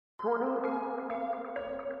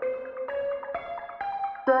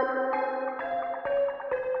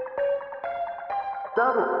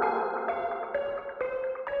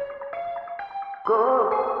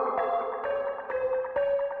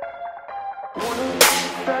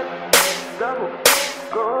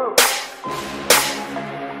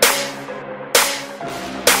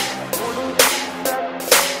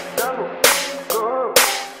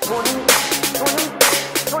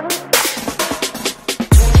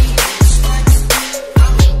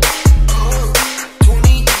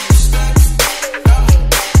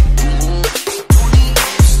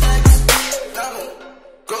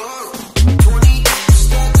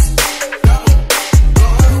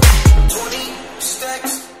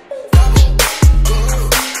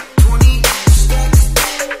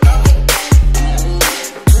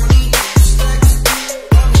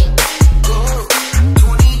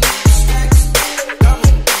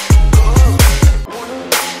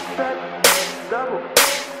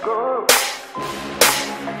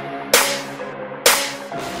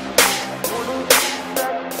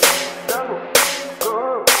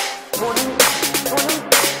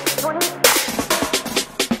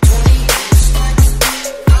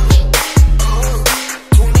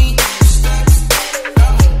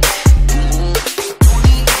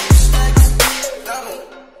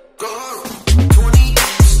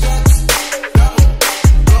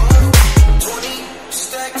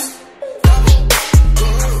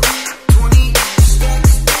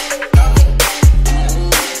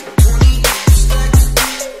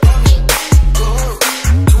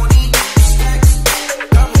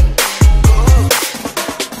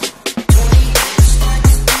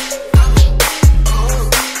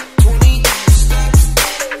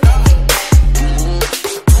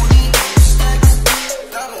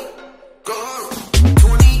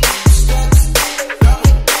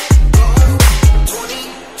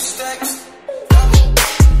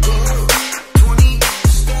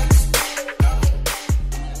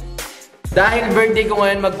Dahil birthday ko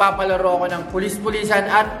ngayon, magpapalaro ako ng pulis-pulisan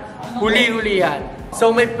at huli-hulihan.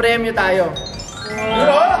 So may premyo tayo.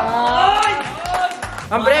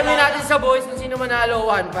 Ang premyo natin sa boys, kung sino manalo,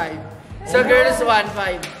 1.5. Sa girls,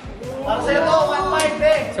 1.5. Para sa'yo to, 1.5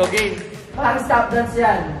 eh. So game. Parang stop dance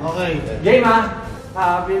yan. Okay. Game ha.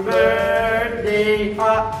 Happy birthday,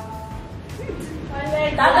 ha.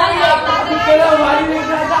 Tatay! Ito lang, wali na yung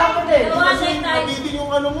dapat eh. Nabitin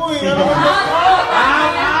yung ano mo eh.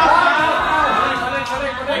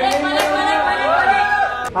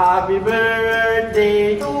 Happy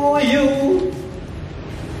birthday to you.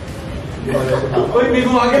 Uy, may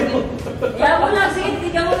gumagay mo. Kaya mo lang, sige,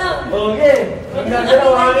 tigyan mo lang. Okay.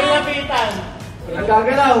 Nagagalaw, hangin Lapitan.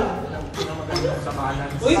 Nagagalaw.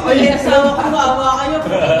 Uy, may asawa ko, maawa kayo.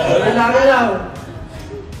 Nagagalaw.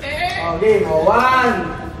 Okay,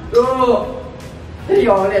 1, 2, 3,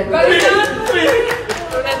 ulit. Ulit.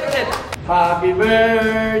 Happy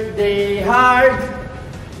birthday, Hard.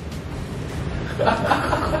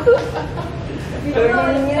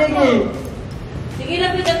 Sige,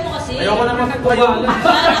 lapitan mo kasi. Ayoko naman magpayo.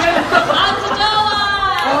 Ang jowa!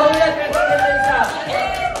 Ulit.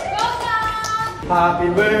 Happy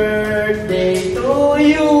birthday to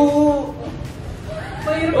you.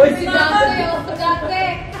 Uy, si Dante.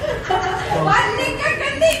 Balik ka,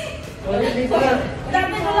 ganti!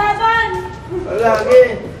 Dati kalaban! Lagi.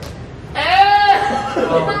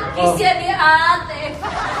 Kisya ni ate.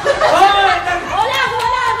 Wala!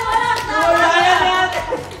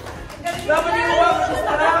 Dapat yung uwag.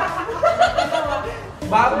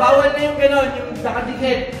 Bawal na yung gano'n, yung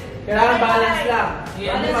nakadikit. Kailangan balance lang.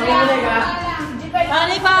 Panginig ha.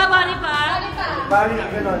 Bani pa! Bali na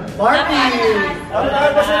gano'n. Party! Ano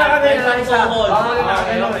pa sila kami? Bali na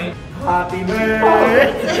gano'n. Happy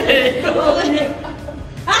birthday! Wala.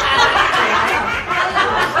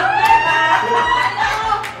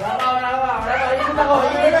 Ikot ako.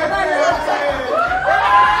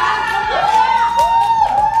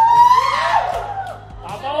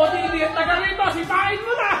 Papa Odi, hindi ang tagal nito. Sipain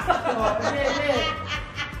mo na! Hindi.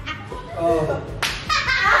 Oh.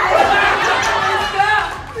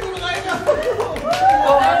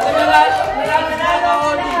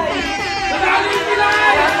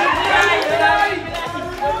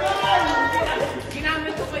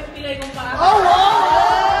 Ginamit ko pa yung pilay kong para.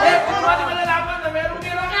 Eh, kung naman malalaman na merong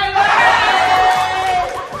miracle!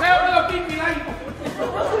 Kaya walang pilay.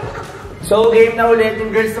 So, game na ulit.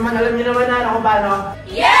 Yung girls naman, alam niyo naman na kung paano?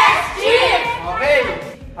 Yes, Chief! Okay.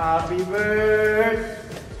 Happy birthday.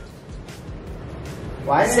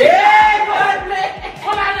 One.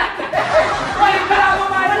 Wala na! Wala mo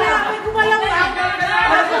man! Wala! May gumalang lang!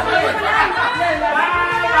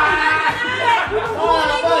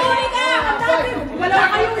 Bye-bye!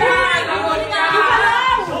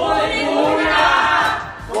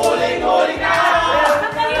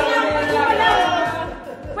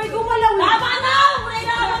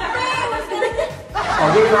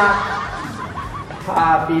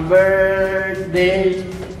 Happy birthday.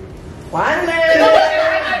 One minute.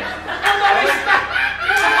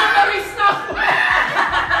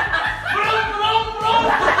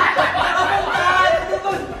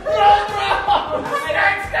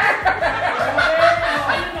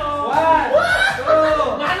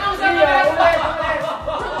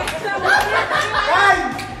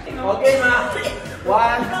 Okay, ma.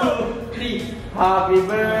 1, 2, 3. Happy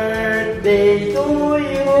birthday to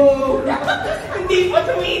you. Hindi pa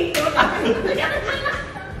tuminto.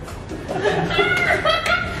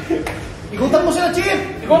 Ikutan mo sila, Chief!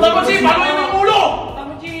 Ikutan mo, Chief! Paluin mo yung ulo! Ikutan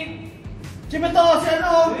mo, Chief! Chief, ito! Si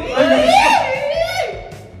ano?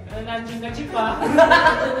 Nandiyan ka, Chief, ha?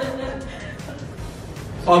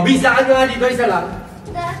 O, bisa ka nga dito. Isa lang.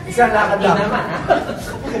 Isang lakad lang.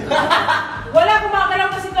 Wala,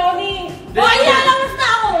 kumakalaw pa si Tony. Oh, inalamas na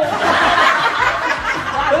ako!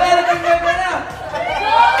 Wala na kang ganda na.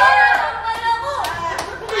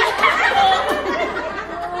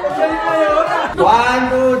 One,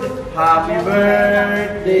 two, happy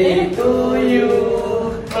birthday to you.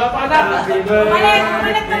 Wala pa na. Happy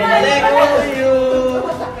birthday to you.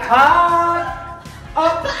 Heart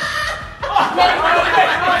up.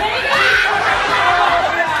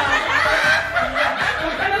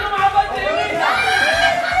 Huwag ka na lumaban, Jamie!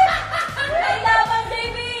 Ay, laban,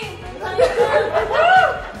 JB!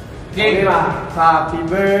 Okay, ma. Happy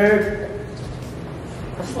birthday.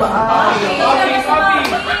 Happy!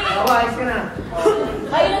 Ayos ka na.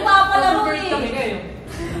 Kayo nagpapalaro eh.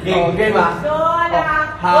 Okay, ma.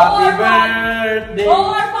 Happy birthday.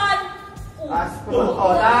 Over fun! Taas po.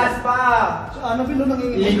 O, taas pa. Ano bilo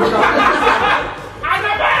nanginginig? Ikot ako.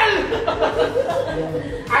 Annabelle!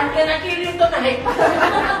 I'm gonna kill you tonight.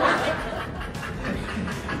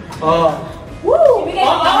 Oh. Ibigay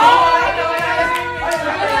ko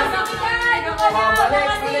Oh,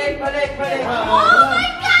 Balik. Oh my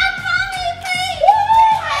God, Mommy!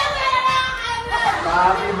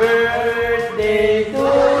 Happy birthday to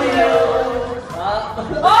you.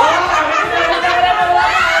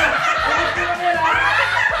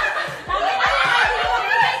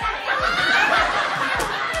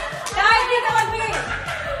 Kahit dito magbigay.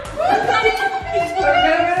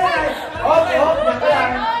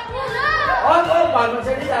 Paano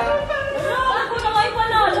magsalita? Ako na kayo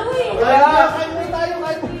panalo eh. Wala. Kain muna tayo,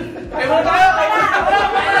 kain muna. Kayo muna tayo! Kayo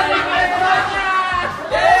muna tayo!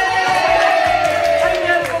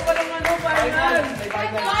 Final ko pa naman o, final!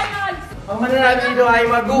 Finals! Ang mananalo dito ay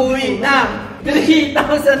mag-uwi ng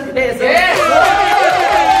 3,000 pesos. Yes!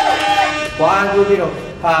 1, 2, 3.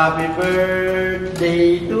 Happy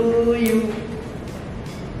birthday to you.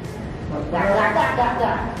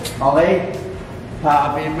 Okay?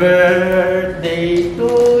 Happy birthday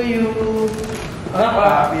to you.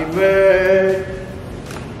 Happy birthday.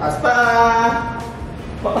 Taas pa.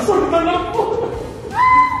 Makasunod na lang po!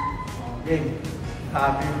 Okay.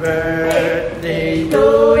 Happy birthday to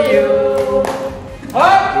you.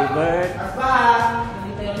 Happy birthday. Taas pa.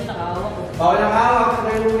 Dito yun, nakahawak ko. Bawal ang hawak.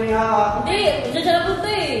 Sabay mo yung hawak. Hindi, dyan siya napunta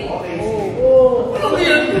eh. Okay. Ano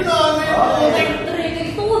yan?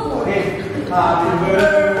 Okay. Happy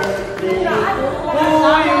birthday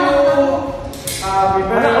to you. Happy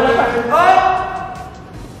birthday.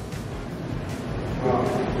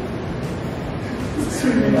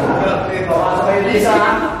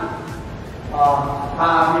 Oh!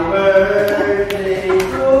 Happy birthday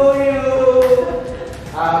to you.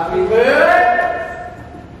 Happy birthday.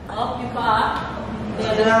 Happy pa.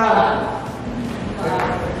 Ito na.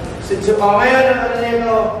 Ngayon, ano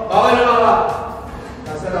nito? Bawal na bawa.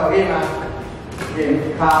 Nasa na, okay na. Okay.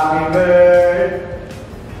 Happy birthday.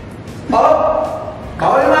 Oh!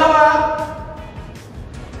 Bawal na bawa.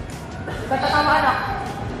 Katatawa na.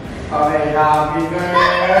 Okay, happy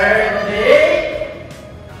birthday.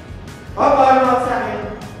 Oh, bawal na bawa sa akin.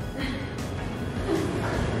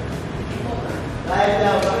 Live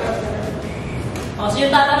daw. O, so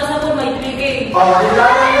yung tatalo sa pool, may 3K. Oh, di ba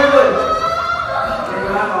na yun? Ito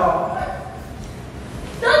na ako.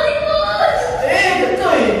 Dati mo! Ito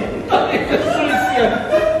eh.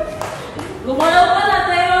 Gumalaw ka na,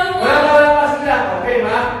 tayo mo. Wala pa sila. Okay,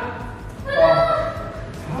 ma? Oh.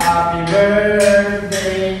 Happy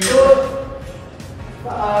birthday to...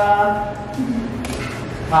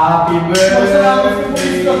 Happy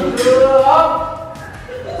birthday to...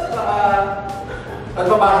 At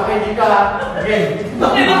papasok kayo dito ha. Okay.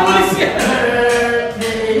 Bakit ang pulis yan?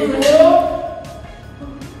 Birthday to...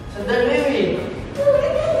 Sandali eh.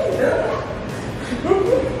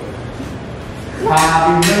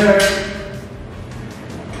 Happy birthday.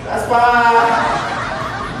 Taas pa.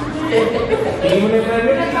 Hindi mo na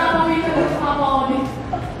gano'n. Nagkakawin ka ng papa ko.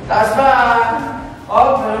 Taas pa.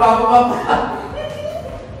 Oh, nabababa pa.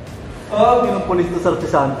 Oh, Pinupulis to sa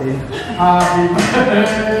artisante. happy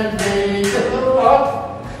birthday to you. Oh,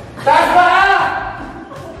 taas pa!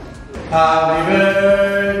 Happy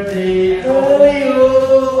birthday to you.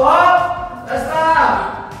 Oh, taas pa!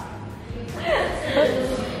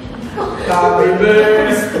 Happy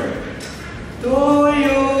birthday to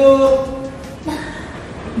you.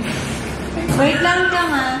 Wait lang ka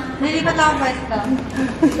nga. Nilipat ako pwesto.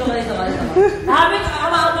 Ito ka. Happy,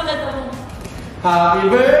 kakamaon na ito. Happy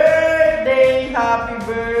birthday, happy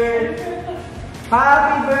birthday,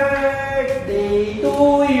 happy birthday to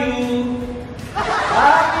you.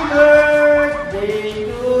 Happy birthday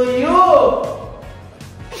to you.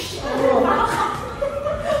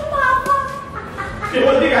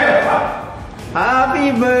 Hindi kaya pa. Happy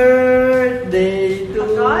birthday to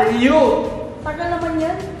you. Tagal naman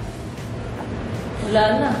yan. Wala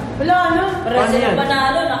na. Wala na. Pero sila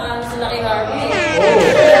panalo, nakano sila kay Harvey.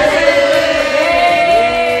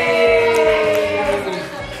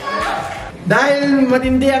 Dahil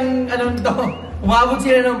matindi ang ano to, umabot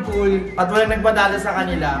sila ng pool at walang nagpatalo sa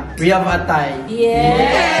kanila, we have a tie. Yeah!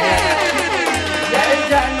 Dahil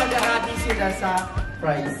dyan, maghahati sila sa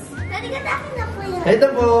prize. Dati ka takin na po yan. Ito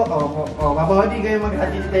po, kapahodi kayo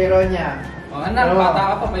maghati sa tayro niya. Oh, anak, bata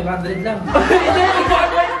ka pa, 500 lang.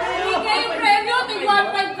 Hindi kayo premyo, tig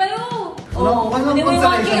 1.5 kayo. Walang Hindi mo yung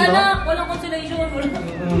consolation, monkey, no? anak. Walang consolation.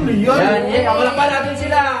 Yan, ako lang pa natin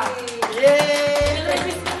sila. Yay!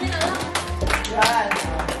 Yan.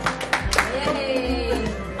 Yay!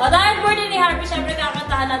 O, dahil birthday ni Harvey, syempre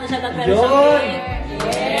kakantahan natin siya ng pero Yun!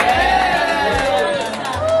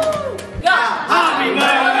 Go! Happy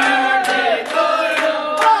birthday to you!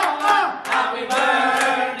 Happy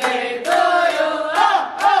birthday to you!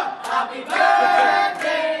 Happy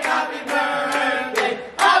birthday! Happy birthday!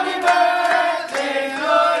 Happy birthday to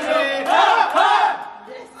you!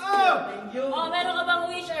 Thank you! Oh, meron ka bang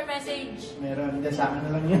wish or message? Meron, hindi sa akin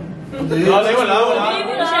na lang yun. Wala. Hindi mo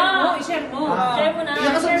na. I-share mo. Share mo na.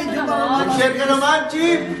 Iyan ka sa Share mo video naman. pa. Mag-share ka naman,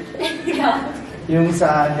 Chief! Yung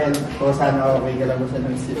sa health ko, sana okay ka lang sa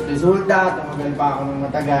resulta, tumagal pa ako ng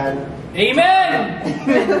matagal. Amen!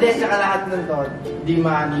 Hindi, saka lahat ng to, di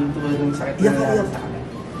maning tulad ng sakit na nangyari sa akin.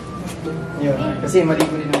 Yun, kasi mali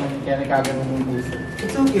ko rin naman, kaya nagkaganon yung puso.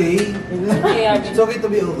 It's okay. Okay, Harvey. It's okay to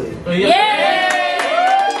be okay. Yay!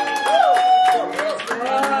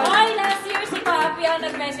 Ay, last year si Hapi ang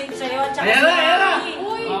nag-message sa'yo. Tsaka Ayan na, ayan na! si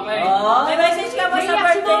Uy! Okay. May message ka ba sa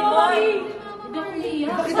birthday mo? Hindi ako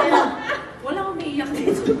umiiyak. Wala akong umiiyak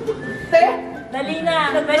dito. Dali na.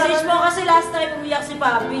 Nag-message mo kasi last time umiyak si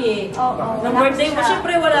Papi eh. Oo. Nung birthday mo,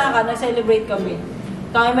 syempre wala ka. Nag-celebrate kami.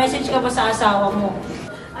 Kaya message ka ba sa asawa mo?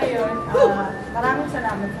 Ayun, maraming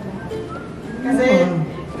salamat sa lahat. Kasi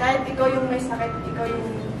kahit ikaw yung may sakit, ikaw yung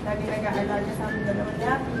lagi nag-aalala sa amin dalawa ni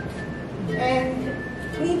Hapi. And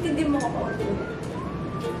iniintindi mo ko pa ulit.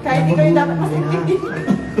 Kahit ikaw yung dapat masintindi.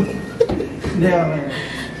 Hindi, okay.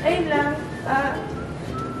 Ayun lang,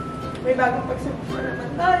 may bagong pagsubok na naman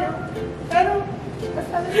tayo. Pero,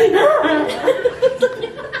 basta na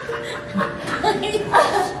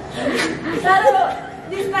Pero,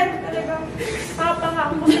 this time talagang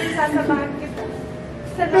papangako ko sa'yo, sasabahan kita.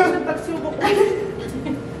 Sa lahat ng pagsubok ko.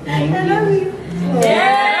 I love you.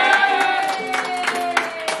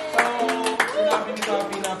 Sinabi ni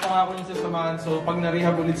Hapi na pangako niya sa samahan. So, pag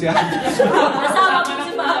na-rehab ulit siya, Kasama ko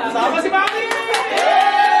si Papi. sama si Hapi!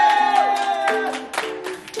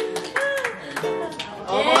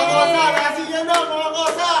 Mga kosa! Kasi yan na, mga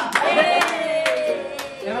kosa!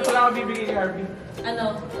 Yan ang pala ako bibigay kay Harvey. Ano?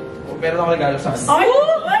 Meron ako regalo sa kanya. Ay,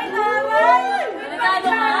 taray! May regalo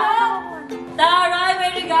ka? Taray,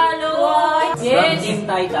 may regalo! Yes! Team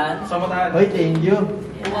Titan. Sama tayo. Hoy, thank you.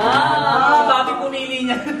 Wow! Papi pumili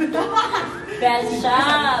niya. Best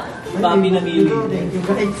shop! Papi namili. Thank you,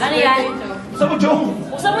 guys. Ano yan? Sa mo, Jong!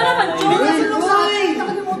 Buksan mo naman, Jun! Uy!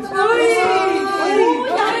 Nakalimutan na ako.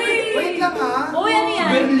 Wait lang ha. Uy, ano yan?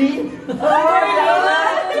 Berlin.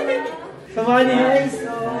 Samahan niyo, guys.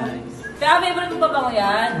 Kaya favorite mo ba bango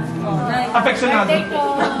yan? Oh, nice. Affectionado.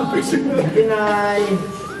 Pinay.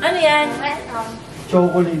 Ano yan?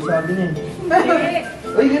 Chocolate, sabi niya.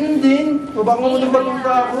 Uy, ganun din. Baba mo muna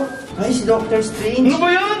batungka ako. Ay, si Dr. Strange. Ano ba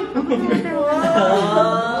yan?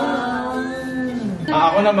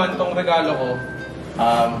 Ako naman, tong regalo ko,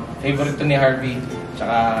 favorite to ni Harvey.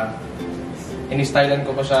 Tsaka, in-stylean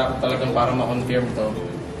ko pa siya talagang para ma-confirm to.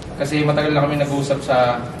 Kasi matagal na kami nag-uusap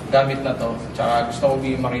sa gamit na to. Tsaka gusto ko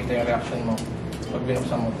makita yung reaction mo pag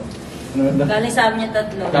binuksan mo to. Galing sa amin yung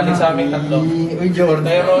tatlo. Galing sa aming tatlo. Uy, Jordan.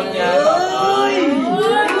 Meron niya.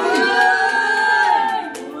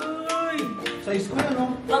 Size ko yan, no?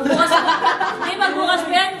 Pagbukas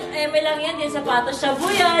yung sapatos siya po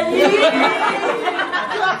yan.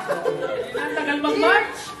 Ang tagal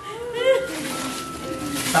mag-march.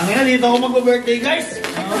 Tangina, dito ako mag-birthday, guys.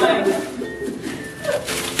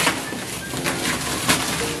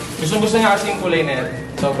 Gusto niya kasi yung kulay na yan.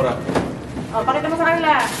 Sobra. Oh, pakita mo sa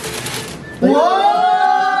kanila.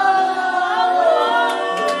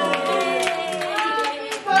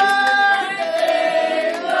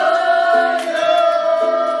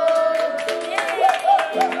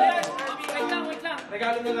 Wait lang.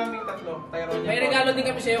 Regalo na namin tatlo. Tyron niya. May regalo din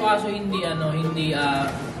kami sa'yo kaso hindi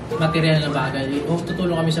material na bagay.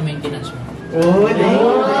 Tutulong kami sa maintenance mo.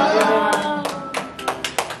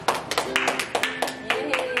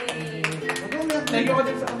 Thank you ko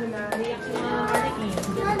din sa kanila. Thank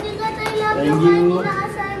you.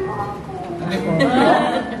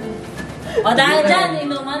 O dahil dyan,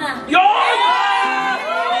 inuman na.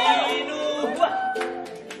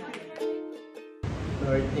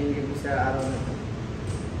 Lord, thank you sa araw na ito.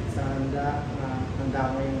 Sa handa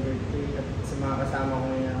ko yung birthday at sa mga kasama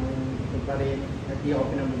ko ngayon ito pa rin at di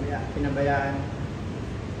ako pinabayaan.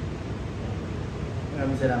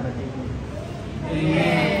 Maraming salamat, thank you.